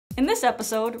In this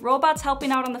episode, robots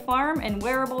helping out on the farm and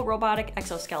wearable robotic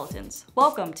exoskeletons.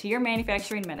 Welcome to your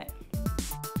Manufacturing Minute.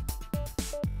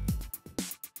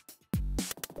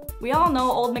 We all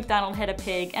know Old McDonald had a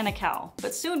pig and a cow,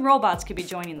 but soon robots could be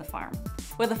joining the farm.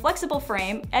 With a flexible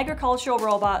frame, agricultural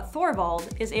robot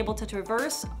Thorvald is able to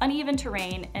traverse uneven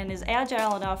terrain and is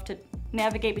agile enough to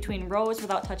navigate between rows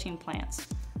without touching plants.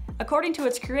 According to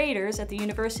its creators at the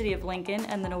University of Lincoln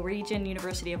and the Norwegian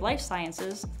University of Life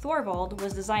Sciences, Thorvald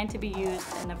was designed to be used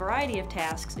in a variety of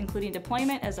tasks, including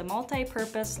deployment as a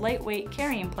multi-purpose, lightweight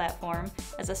carrying platform,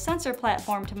 as a sensor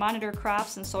platform to monitor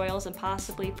crops and soils, and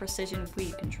possibly precision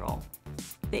weed control.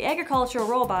 The agricultural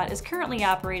robot is currently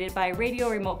operated by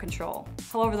radio remote control.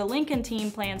 However, the Lincoln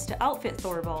team plans to outfit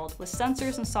Thorvald with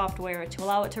sensors and software to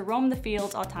allow it to roam the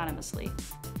fields autonomously.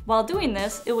 While doing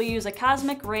this, it will use a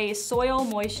cosmic ray soil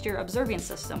moisture observing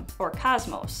system, or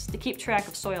COSMOS, to keep track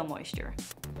of soil moisture.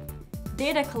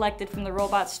 Data collected from the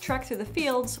robot's trek through the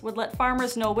fields would let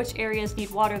farmers know which areas need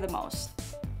water the most.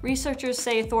 Researchers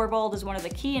say Thorvald is one of the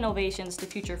key innovations to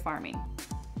future farming.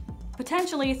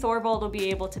 Potentially, Thorvald will be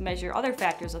able to measure other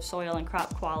factors of soil and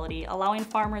crop quality, allowing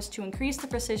farmers to increase the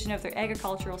precision of their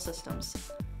agricultural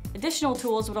systems. Additional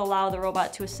tools would allow the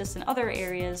robot to assist in other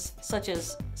areas, such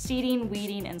as seeding,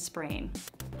 weeding, and spraying.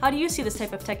 How do you see this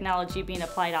type of technology being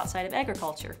applied outside of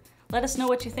agriculture? Let us know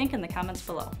what you think in the comments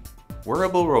below.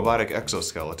 Wearable robotic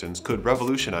exoskeletons could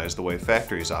revolutionize the way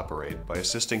factories operate by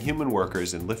assisting human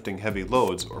workers in lifting heavy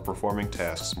loads or performing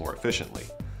tasks more efficiently.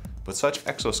 But such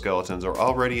exoskeletons are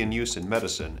already in use in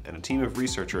medicine, and a team of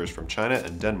researchers from China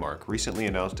and Denmark recently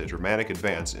announced a dramatic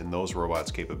advance in those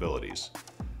robots' capabilities.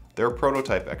 Their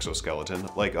prototype exoskeleton,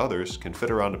 like others, can fit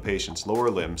around a patient's lower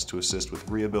limbs to assist with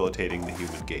rehabilitating the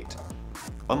human gait.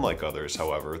 Unlike others,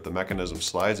 however, the mechanism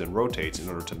slides and rotates in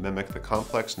order to mimic the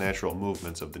complex natural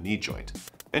movements of the knee joint.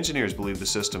 Engineers believe the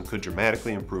system could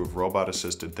dramatically improve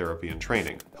robot-assisted therapy and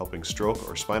training, helping stroke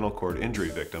or spinal cord injury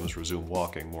victims resume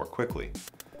walking more quickly.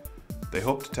 They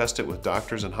hope to test it with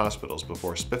doctors and hospitals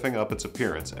before spiffing up its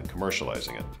appearance and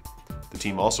commercializing it. The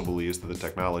team also believes that the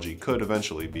technology could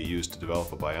eventually be used to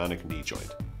develop a bionic knee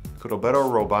joint. Could a better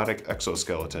robotic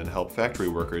exoskeleton help factory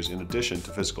workers in addition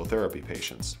to physical therapy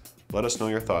patients? Let us know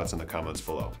your thoughts in the comments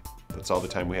below. That's all the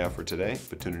time we have for today,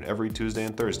 but tune in every Tuesday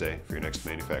and Thursday for your next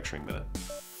Manufacturing Minute.